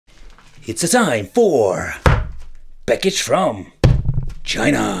It's a time for package from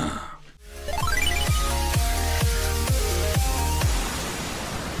China.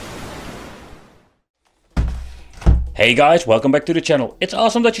 Hey guys, welcome back to the channel. It's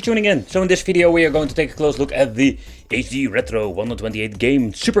awesome that you're tuning in. So in this video we are going to take a close look at the HD Retro 128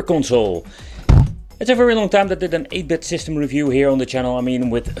 game Super Console. It's a very long time that I did an 8-bit system review here on the channel. I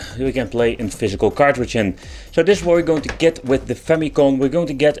mean, we can play in physical cartridge in. So this is what we're going to get with the Famicom. We're going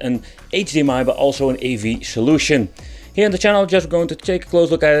to get an HDMI but also an AV solution. Here on the channel, just going to take a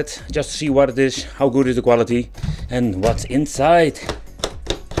close look at it, just to see what it is, how good is the quality, and what's inside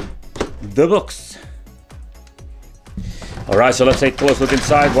the box. Alright, so let's take a close look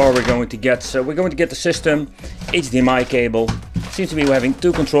inside what we're going to get. So we're going to get the system, HDMI cable. Seems to be having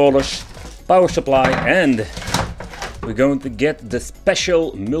two controllers, power supply, and we're going to get the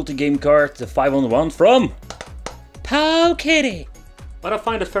special multi-game card, the 5-on-1 from Powkitty. But I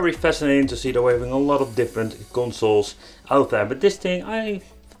find it very fascinating to see that we're having a lot of different consoles out there. But this thing, I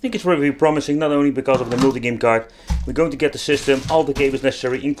think it's really promising, not only because of the multi-game card. We're going to get the system, all the cables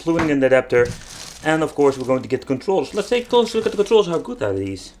necessary, including an adapter. And of course we're going to get the controllers. Let's take a close look at the controllers, how good are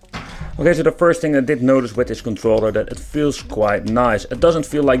these. Okay, so the first thing I did notice with this controller, that it feels quite nice. It doesn't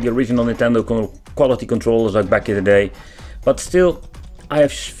feel like the original Nintendo quality controllers like back in the day. But still, I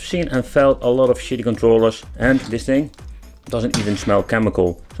have seen and felt a lot of shitty controllers. And this thing doesn't even smell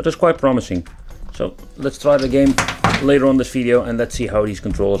chemical. So that's quite promising. So let's try the game later on this video and let's see how these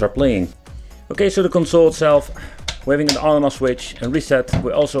controllers are playing. Okay, so the console itself, we're having an on and off switch and reset.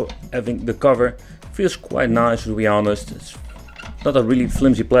 We're also having the cover. Feels quite nice, to be honest. It's not a really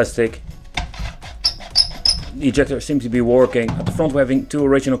flimsy plastic. The ejector seems to be working. At the front we're having two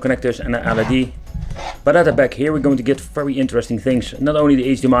original connectors and an LED. But at the back here we're going to get very interesting things. Not only the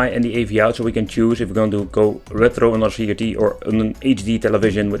HDMI and the AV out, so we can choose if we're going to go retro on our CRT or on an HD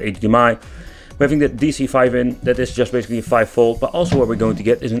television with HDMI. We're having the DC 5 in, that is just basically a 5V, but also what we're going to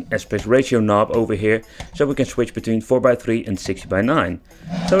get is an aspect ratio knob over here, so we can switch between 4:3 and 60:9.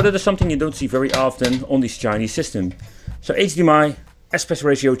 So that is something you don't see very often on this Chinese system. So HDMI, aspect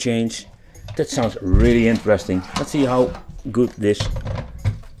ratio change, that sounds really interesting. Let's see how good this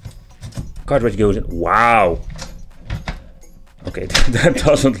cartridge goes in. Wow! Okay, that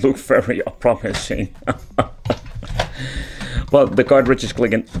doesn't look very promising. But the cartridge is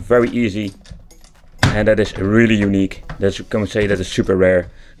clicking very easy. And that is really unique. That's, can we say that is super rare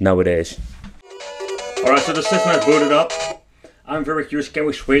nowadays. Alright, so the system has booted up. I'm very curious, can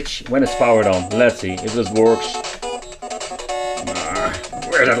we switch when it's powered on? Let's see if this works.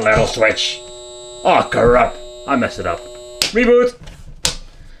 Where's that little switch? Oh crap, I messed it up. Reboot!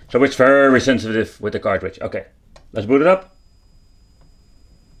 So it's very sensitive with the cartridge. Okay, let's boot it up.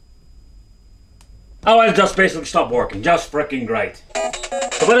 Oh, and it just basically stopped working. Just freaking great.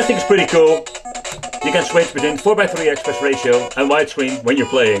 So what I think is pretty cool, you can switch between 4:3 aspect ratio and widescreen when you're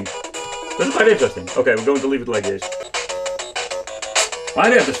playing. That's quite interesting. Okay, we're going to leave it like this. Why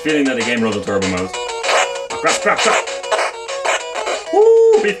do I have this feeling that the game runs in turbo mode? Oh, crap, crap, crap!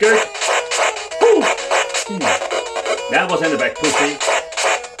 Woo, beefcake! Woo! That was in the back, pussy.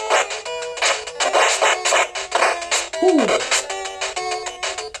 Woo!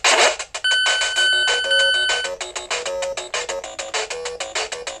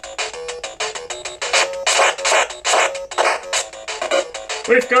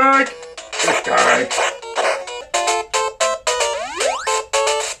 Beefcake! Beefcake!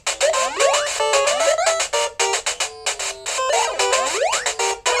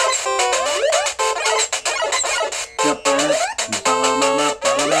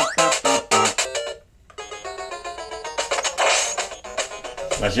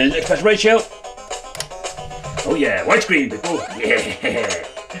 Let's change the aspect ratio. Oh yeah, widescreen people. Yeah.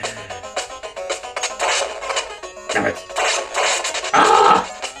 Damn it. Ah!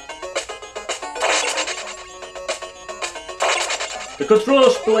 The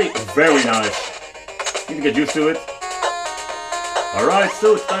controllers play very nice. Need to get used to it. Alright,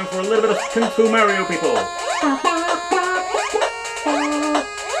 so it's time for a little bit of Kung Fu Mario, people.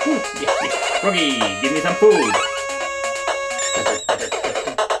 Ooh, yeah. Froggy, give me some food.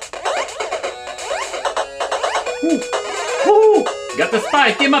 Ooh, got the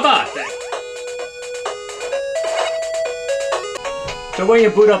spike in my butt. So when you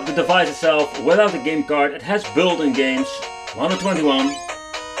boot up the device itself without the game card, it has built-in games, 121.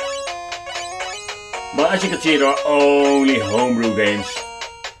 But as you can see, there are only homebrew games,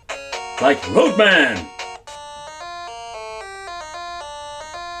 like Roadman.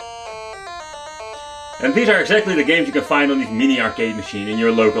 And these are exactly the games you can find on this mini arcade machine in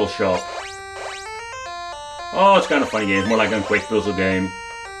your local shop. Oh, it's kind of funny game, more like a quick puzzle game.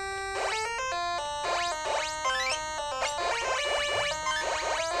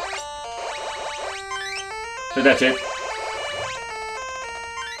 So that's it.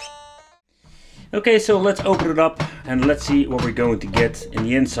 Okay, so let's open it up and let's see what we're going to get in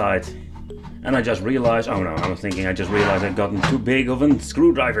the inside. And I just realized, oh no, I just realized I've gotten too big of a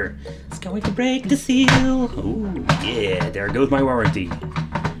screwdriver. It's going to break the seal. Oh yeah, there goes my warranty.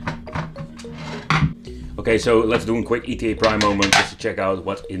 Okay, so let's do a quick ETA Prime moment just to check out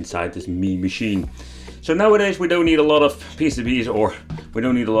what's inside this machine. So nowadays we don't need a lot of PCBs, or we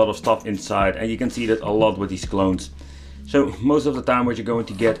don't need a lot of stuff inside, and you can see that a lot with these clones. So most of the time what you're going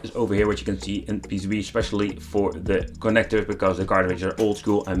to get is over here what you can see in PCB, especially for the connectors, because the cartridges are old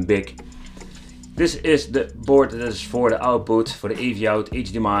school and big. This is the board that is for the output, for the AV out,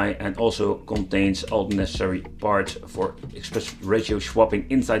 HDMI, and also contains all the necessary parts for express ratio swapping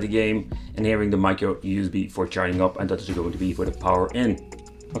inside the game, and hearing the micro USB for charging up, and that is going to be for the power in.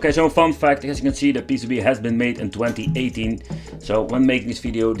 Okay, so a fun fact, as you can see, the PCB has been made in 2018. So when making this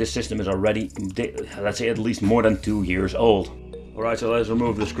video, this system is already, let's say, at least more than 2 years old. Alright, so let's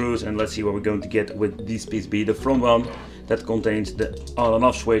remove the screws and let's see what we're going to get with this PCB. The front one that contains the on and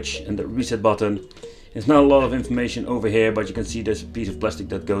off switch and the reset button. There's not a lot of information over here, but you can see this piece of plastic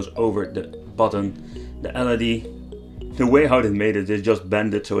that goes over the button. The LED, the way how they made it is just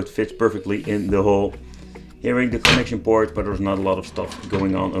bended so it fits perfectly in the hole. Hearing the connection port, but there's not a lot of stuff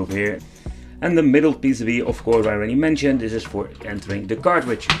going on over here. And the middle PCB, of course, I already mentioned, this is for entering the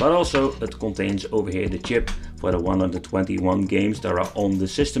cartridge, but also it contains over here the chip for the 121 games that are on the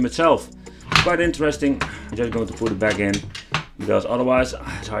system itself. Quite interesting. I'm just going to put it back in, because otherwise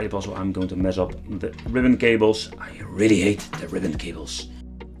it's hardly possible. I'm going to mess up the ribbon cables. I really hate the ribbon cables.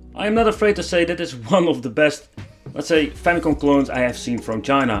 I am not afraid to say that it's one of the best, let's say, Famicom clones I have seen from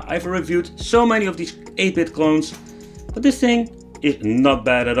China. I've reviewed so many of these 8-bit clones, but this thing is not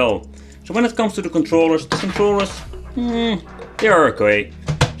bad at all. So when it comes to the controllers, they are okay.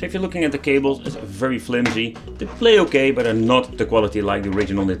 So if you're looking at the cables, it's very flimsy. They play okay, but are not the quality like the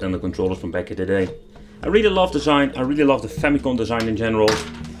original Nintendo controllers from back in the day. I really love design, I really love the Famicom design in general,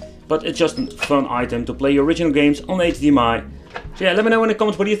 but it's just a fun item to play your original games on HDMI. So yeah, let me know in the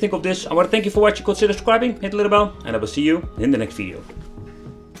comments what do you think of this. I want to thank you for watching, consider subscribing, hit the little bell, and I will see you in the next video.